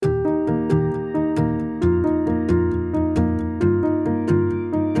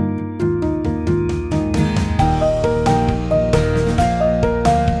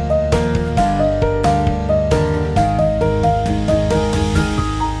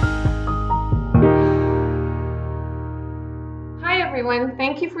everyone.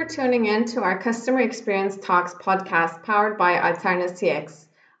 Thank you for tuning in to our Customer Experience Talks podcast powered by Alterna CX.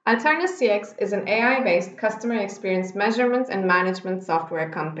 Alterna CX is an AI based customer experience measurement and management software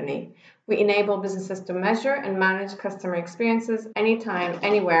company. We enable businesses to measure and manage customer experiences anytime,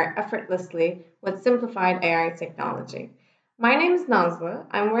 anywhere, effortlessly with simplified AI technology. My name is Nazlı.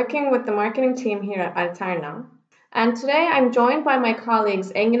 I'm working with the marketing team here at Alterna. And today I'm joined by my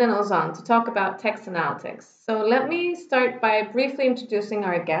colleagues Engin and Ozan to talk about text analytics. So let me start by briefly introducing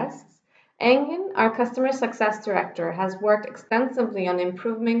our guests. Engin, our customer success director, has worked extensively on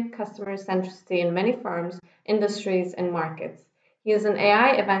improving customer centricity in many firms, industries, and markets. He is an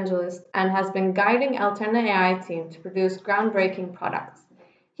AI evangelist and has been guiding Alterna AI team to produce groundbreaking products.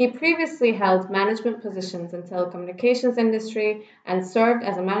 He previously held management positions in telecommunications industry and served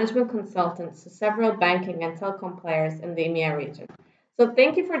as a management consultant to several banking and telecom players in the EMEA region. So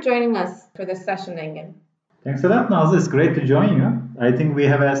thank you for joining us for this session, Engin. Thanks a lot, Nazlı. It's great to join you. I think we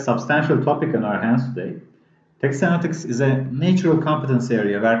have a substantial topic on our hands today. Text analytics is a natural competence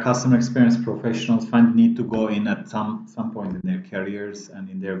area where customer experience professionals find the need to go in at some point in their careers and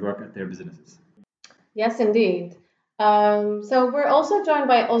in their work at their businesses. Yes, indeed. So we're also joined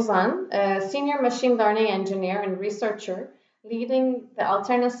by Ozan, a senior machine learning engineer and researcher leading the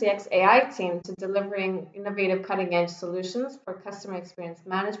Alterna CX AI team to delivering innovative cutting-edge solutions for customer experience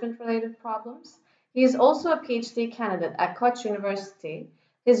management related problems. He is also a PhD candidate at Koç University.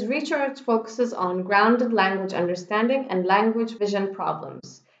 His research focuses on grounded language understanding and language vision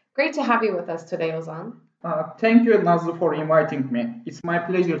problems. Great to have you with us today, Ozan. Thank you, Nazlı, for inviting me. It's my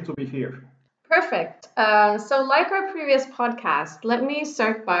pleasure to be here. Perfect. So, like our previous podcast, let me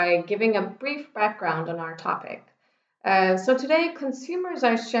start by giving a brief background on our topic. So, today, consumers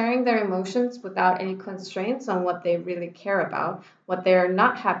are sharing their emotions without any constraints on what they really care about, what they are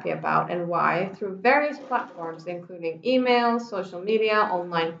not happy about, and why through various platforms, including email, social media,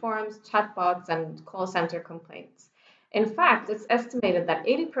 online forums, chatbots, and call center complaints. In fact, it's estimated that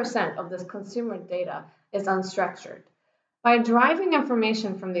 80% of this consumer data is unstructured. By deriving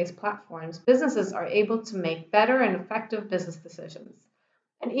information from these platforms, businesses are able to make better and effective business decisions.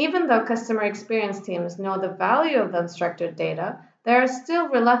 And even though customer experience teams know the value of the unstructured data, they are still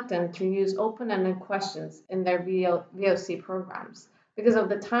reluctant to use open-ended questions in their VOC programs because of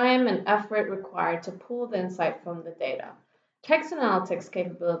the time and effort required to pull the insight from the data. Text analytics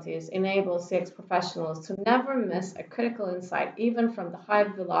capabilities enable CX professionals to never miss a critical insight, even from the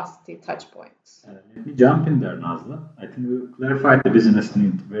high-velocity touchpoints. Let me jump in there, Nazlı. I think we clarified the business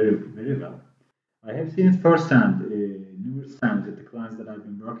need very, very well. I have seen it firsthand, numerous times with the clients that I've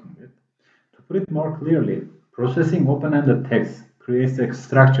been working with. To put it more clearly, processing open-ended text creates a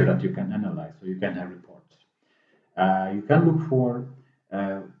structure that you can analyze, so you can have reports. You can look for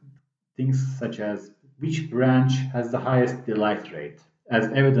things such as which branch has the highest delight rate, as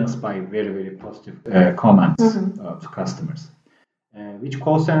evidenced by very, very positive comments to customers. Which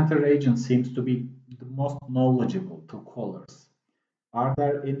call center agent seems to be the most knowledgeable to callers? Are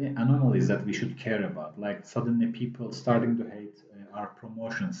there any anomalies that we should care about, like suddenly people starting to hate our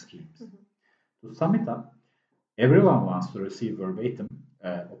promotion schemes? To sum it up, everyone wants to receive verbatim,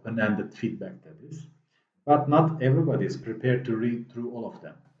 open-ended feedback, that is, but not everybody is prepared to read through all of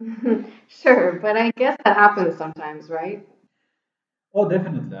them. Sure, but I guess that happens sometimes, right? Oh,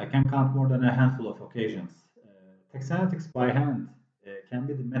 definitely. I can count more than a handful of occasions. Text analytics by hand can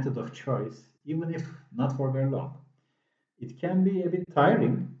be the method of choice, even if not for very long. It can be a bit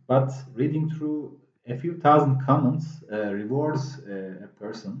tiring, but reading through a few thousand comments rewards a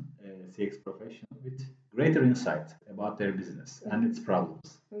person, a CX professional, with greater insight about their business and its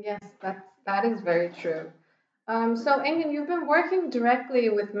problems. Yes, that is very true. So, Engin, you've been working directly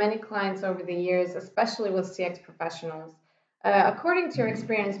with many clients over the years, especially with CX professionals. According to your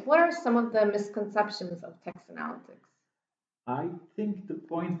experience, what are some of the misconceptions of text analytics? I think the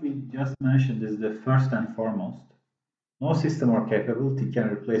point we just mentioned is the first and foremost. No system or capability can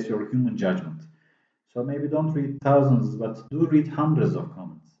replace your human judgment. So maybe don't read thousands, but do read hundreds of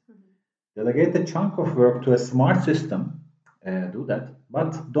comments. Delegate a chunk of work to a smart system, do that,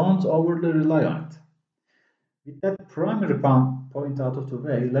 but don't overly rely on it. With that primary point out of the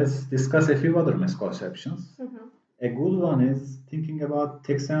way, let's discuss a few other misconceptions. A good one is thinking about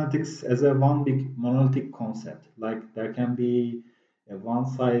text analytics as a one big monolithic concept. Like there can be a one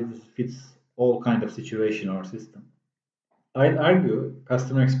size fits all kind of situation or system. I'd argue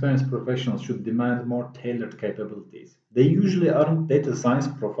customer experience professionals should demand more tailored capabilities. They usually aren't data science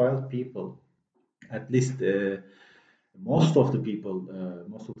profile people, at least most of the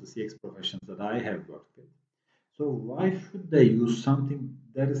CX professionals that I have worked with. So why should they use something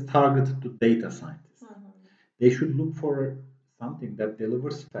that is targeted to data scientists? They should look for something that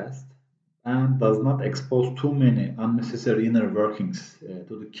delivers fast and does not expose too many unnecessary inner workings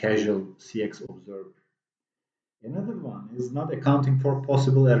to the casual CX observer. Another one is not accounting for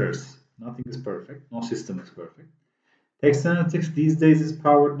possible errors. Nothing is perfect, no system is perfect. Text analytics these days is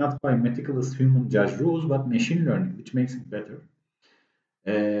powered not by meticulous human judge rules but machine learning, which makes it better.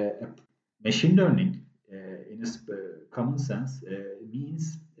 Uh, Machine learning, in its common sense,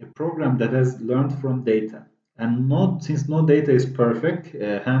 means a program that has learned from data. And not since no data is perfect,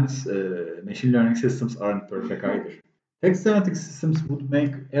 hence machine learning systems aren't perfect either. Text analytics systems would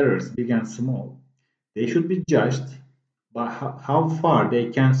make errors big and small. They should be judged by how far they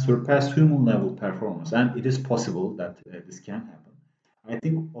can surpass human level performance, and it is possible that this can happen. I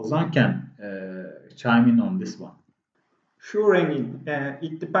think Ozan can chime in on this one. Sure, Engin.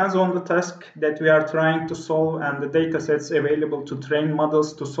 It depends on the task that we are trying to solve and the data sets available to train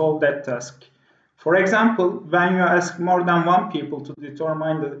models to solve that task. For example, when you ask more than one people to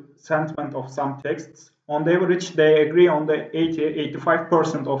determine the sentiment of some texts, on the average they agree on the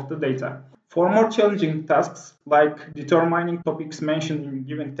 80-85% of the data. For more challenging tasks, like determining topics mentioned in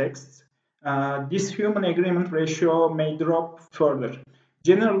given texts, this human agreement ratio may drop further.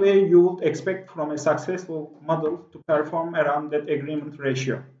 Generally, you would expect from a successful model to perform around that agreement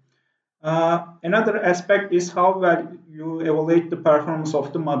ratio. Another aspect is how well you evaluate the performance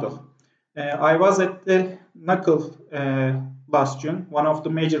of the model. I was at the NACL last June, one of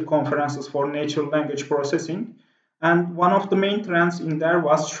the major conferences for natural language processing, and one of the main trends in there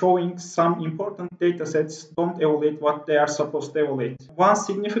was showing some important data sets don't evaluate what they are supposed to evaluate. One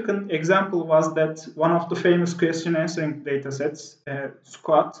significant example was that one of the famous question answering data sets,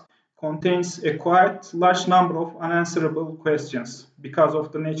 SQuAD, contains a quite large number of unanswerable questions because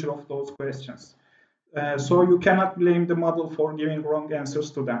of the nature of those questions. So you cannot blame the model for giving wrong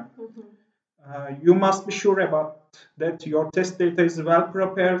answers to them. You must be sure about that your test data is well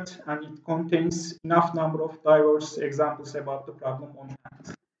prepared and it contains enough number of diverse examples about the problem on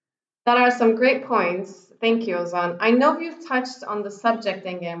hand. That are some great points. Thank you, Ozan. I know you've touched on the subject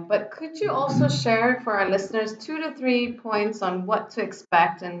again, but could you also share for our listeners 2 to 3 points on what to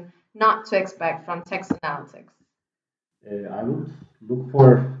expect and not to expect from text analytics? I would look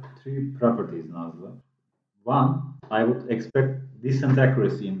for three properties, Nazlı. One, I would expect decent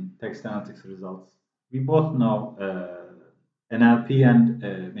accuracy in text analytics results. We both know NLP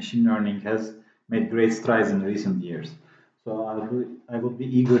and machine learning has made great strides in recent years. So I would be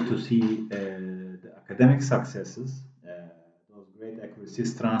eager to see the academic successes, those great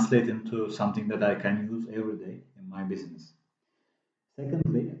accuracies translate into something that I can use every day in my business.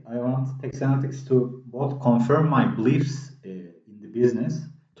 Secondly, I want text analytics to both confirm my beliefs in the business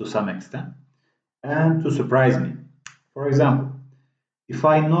to some extent and to surprise me. For example, if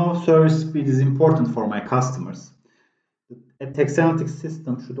I know service speed is important for my customers, a text analytics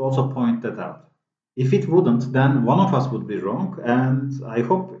system should also point that out. If it wouldn't, then one of us would be wrong, and I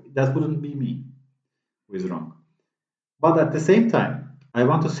hope that wouldn't be me who is wrong. But at the same time, I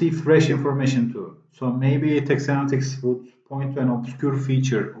want to see fresh information too. So maybe text analytics would point to an obscure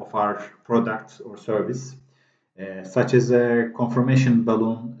feature of our product or service, such as a confirmation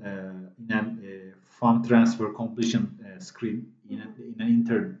balloon in an fund transfer completion screen in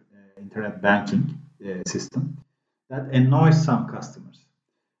an internet banking system that annoys some customers.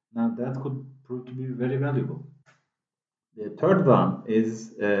 Now that could prove to be very valuable. The third one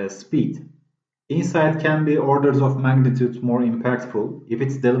is speed. Insight can be orders of magnitude more impactful if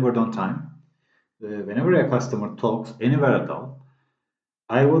it's delivered on time. Whenever a customer talks anywhere at all,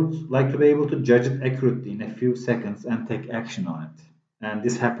 I would like to be able to judge it accurately in a few seconds and take action on it. And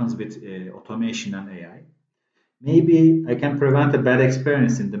this happens with automation and AI. Maybe I can prevent a bad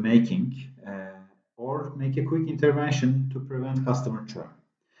experience in the making or make a quick intervention to prevent customer churn.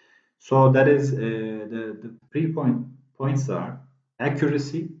 So that is the points are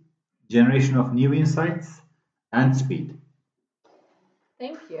accuracy, generation of new insights, and speed.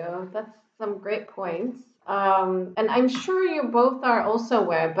 Thank you. That's some great points. And I'm sure you both are also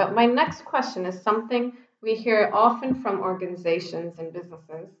aware, but my next question is something we hear often from organizations and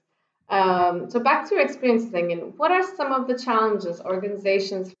businesses. So back to your experience, Zengin, what are some of the challenges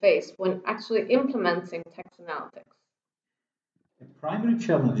organizations face when actually implementing text analytics? A primary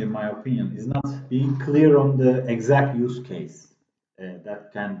challenge, in my opinion, is not being clear on the exact use case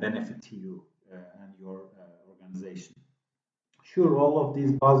that can benefit you and your organization. Sure, all of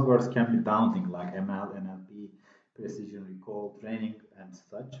these buzzwords can be daunting, like ML, NLP, precision recall, training, and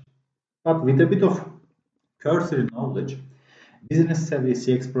such. But with a bit of cursory knowledge, business savvy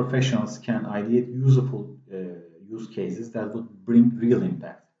CX professionals can ideate useful use cases that would bring real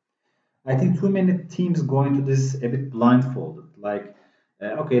impact. I think too many teams go into this a bit blindfolded, Like,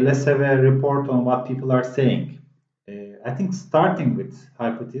 okay, let's have a report on what people are saying. I think starting with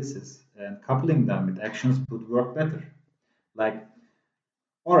hypotheses and coupling them with actions would work better. Like,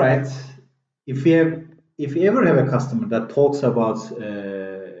 all right, if we have, if we ever have a customer that talks about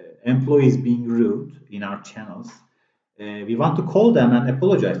employees being rude in our channels, we want to call them and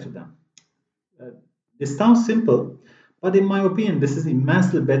apologize to them. Uh, this sounds simple, but in my opinion, this is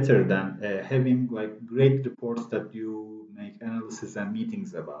immensely better than having like great reports that you make analysis and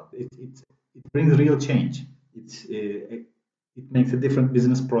meetings about. It brings real change. It makes a different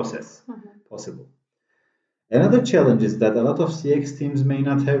business process possible. Another challenge is that a lot of CX teams may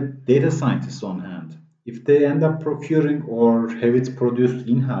not have data scientists on hand. If they end up procuring or have it produced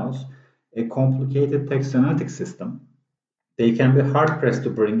in-house, a complicated text analytics system, they can be hard pressed to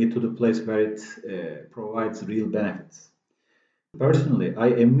bring it to the place where it provides real benefits. Personally, I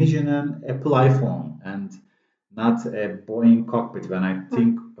envision an Apple iPhone and not a Boeing cockpit when I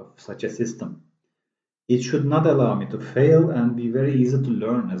think of such a system. It should not allow me to fail and be very easy to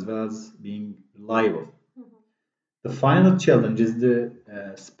learn as well as being reliable. The final challenge is the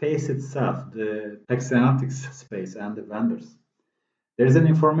space itself, the text analytics space and the vendors. There is an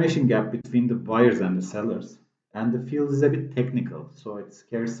information gap between the buyers and the sellers, and the field is a bit technical, so it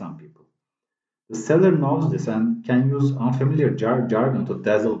scares some people. The seller knows this and can use unfamiliar jargon to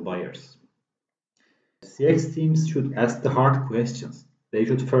dazzle buyers. CX teams should ask the hard questions. They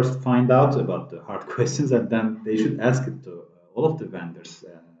should first find out about the hard questions and then they should ask it to all of the vendors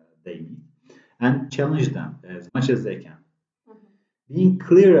they meet and challenge them as much as they can. Being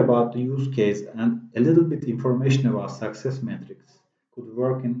clear about the use case and a little bit information about success metrics could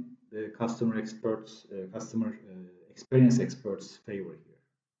work in the customer experience experts' favor here.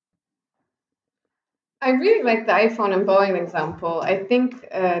 I really like the iPhone and Boeing example. I think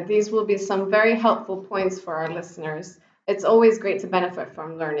these will be some very helpful points for our listeners. It's always great to benefit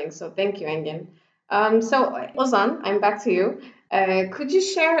from learning, so thank you, Engin. So, Ozan, I'm back to you. Could you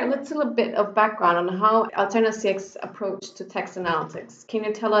share a little bit of background on how Alterna CX approach to text analytics? Can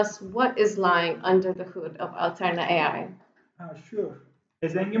you tell us what is lying under the hood of Alterna AI? Sure.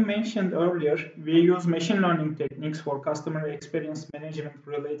 As Engin mentioned earlier, we use machine learning techniques for customer experience management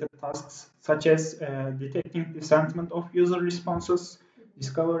related tasks, such as detecting the sentiment of user responses,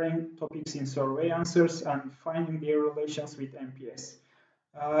 discovering topics in survey answers, and finding their relations with NPS.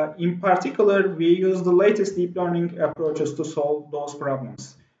 In particular, we use the latest deep learning approaches to solve those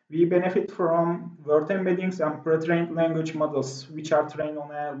problems. We benefit from word embeddings and pre-trained language models, which are trained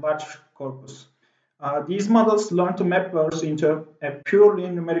on a large corpus. These models learn to map words into a purely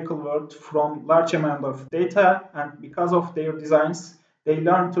numerical word from large amount of data, and because of their designs, they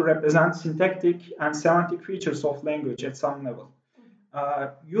learn to represent syntactic and semantic features of language at some level.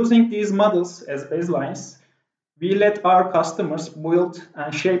 Using these models as baselines, we let our customers build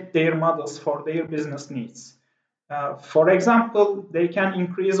and shape their models for their business needs. For example, they can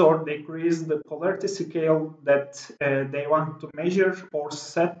increase or decrease the polarity scale that they want to measure or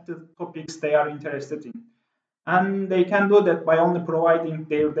set the topics they are interested in. And they can do that by only providing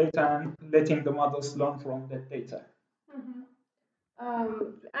their data and letting the models learn from that data.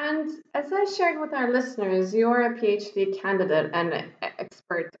 And as I shared with our listeners, you're a PhD candidate and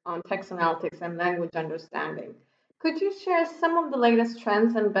expert on text analytics and language understanding. Could you share some of the latest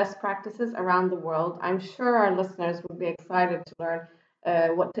trends and best practices around the world? I'm sure our listeners would be excited to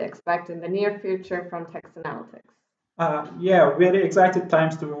learn what to expect in the near future from text analytics. Yeah, very excited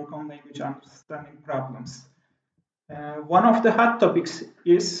times to work on language understanding problems. One of the hot topics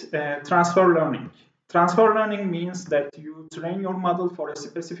is transfer learning. Transfer learning means that you train your model for a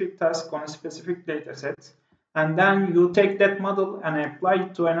specific task on a specific data set, and then you take that model and apply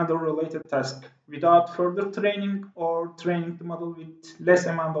it to another related task without further training or training the model with less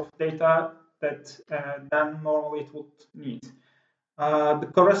amount of data that than normally it would need.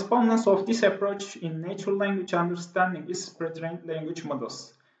 The correspondence of this approach in natural language understanding is pre-trained language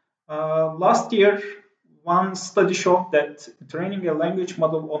models. Last year, one study showed that training a language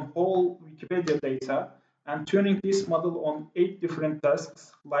model on whole Wikipedia data and tuning this model on 8 different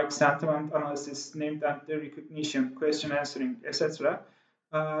tasks like sentiment analysis, name entity recognition, question answering, etc.,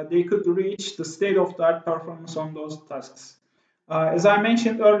 they could reach the state-of-the-art performance on those tasks. As I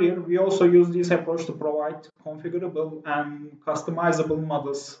mentioned earlier, we also use this approach to provide configurable and customizable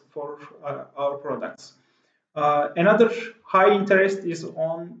models for our products. Another high interest is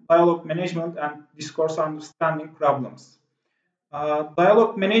on dialogue management and discourse understanding problems.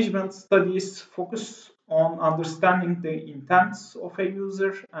 Dialogue management studies focus on understanding the intents of a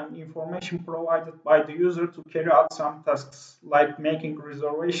user and information provided by the user to carry out some tasks like making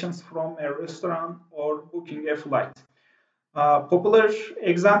reservations from a restaurant or booking a flight. Popular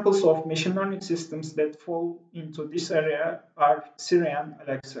examples of machine learning systems that fall into this area are Siri and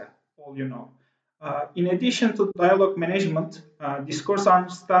Alexa, all you know. In addition to dialogue management, discourse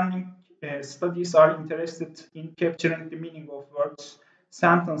understanding studies are interested in capturing the meaning of words,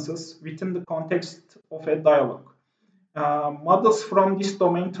 sentences within the context of a dialogue. Models from this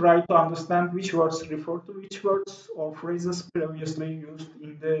domain try to understand which words refer to which words or phrases previously used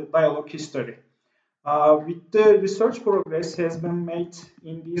in the dialogue history. With the research progress has been made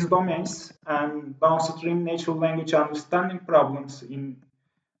in these domains and downstream natural language understanding problems in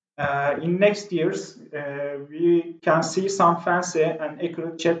next years, we can see some fancy and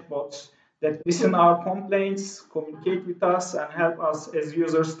accurate chatbots that listen our complaints, communicate with us, and help us as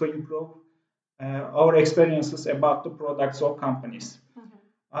users to improve our experiences about the products or companies.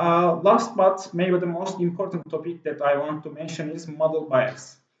 Last but maybe the most important topic that I want to mention is model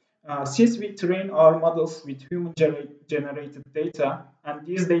bias. Since we train our models with human generated data, and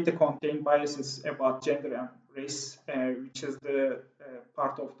these data contain biases about gender and race, which is the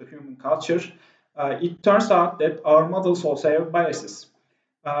part of the human culture, it turns out that our models also have biases.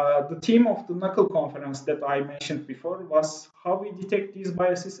 The theme of the Knuckle conference that I mentioned before was how we detect these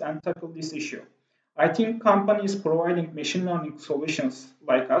biases and tackle this issue. I think companies providing machine learning solutions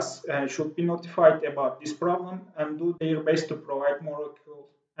like us should be notified about this problem and do their best to provide more equal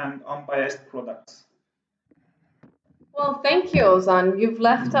and unbiased products. Well, thank you, Ozan. You've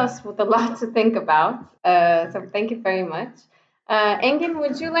left us with a lot to think about. So thank you very much. Engin,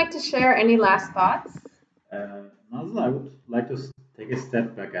 would you like to share any last thoughts? Nazlı, I would like to take a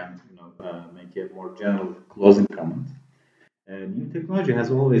step back and make a more general closing comment. New technology has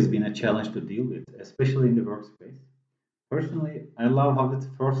always been a challenge to deal with, especially in the workspace. Personally, I love how it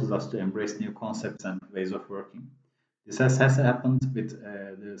forces us to embrace new concepts and ways of working. This has happened with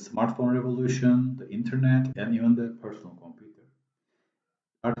the smartphone revolution, the internet, and even the personal computer.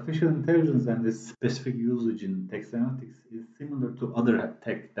 Artificial intelligence and its specific usage in text analytics is similar to other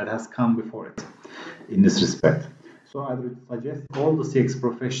tech that has come before it in this respect. So I would suggest all the CX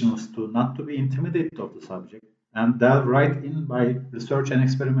professionals to not to be intimidated of the subject and delve right in by research and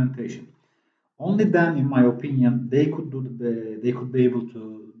experimentation. Only then, in my opinion, they could be able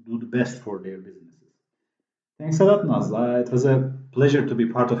to do the best for their businesses. Thanks a lot, Nazla. It was a pleasure to be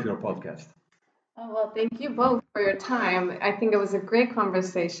part of your podcast. Oh, well, thank you both for your time. I think it was a great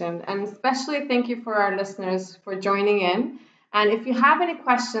conversation, and especially thank you for our listeners for joining in. And if you have any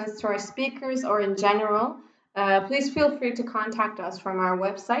questions to our speakers or in general, please feel free to contact us from our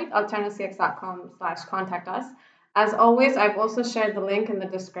website, alternacx.com/contact us. As always, I've also shared the link in the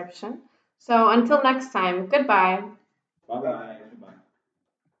description. So until next time, goodbye. Bye bye.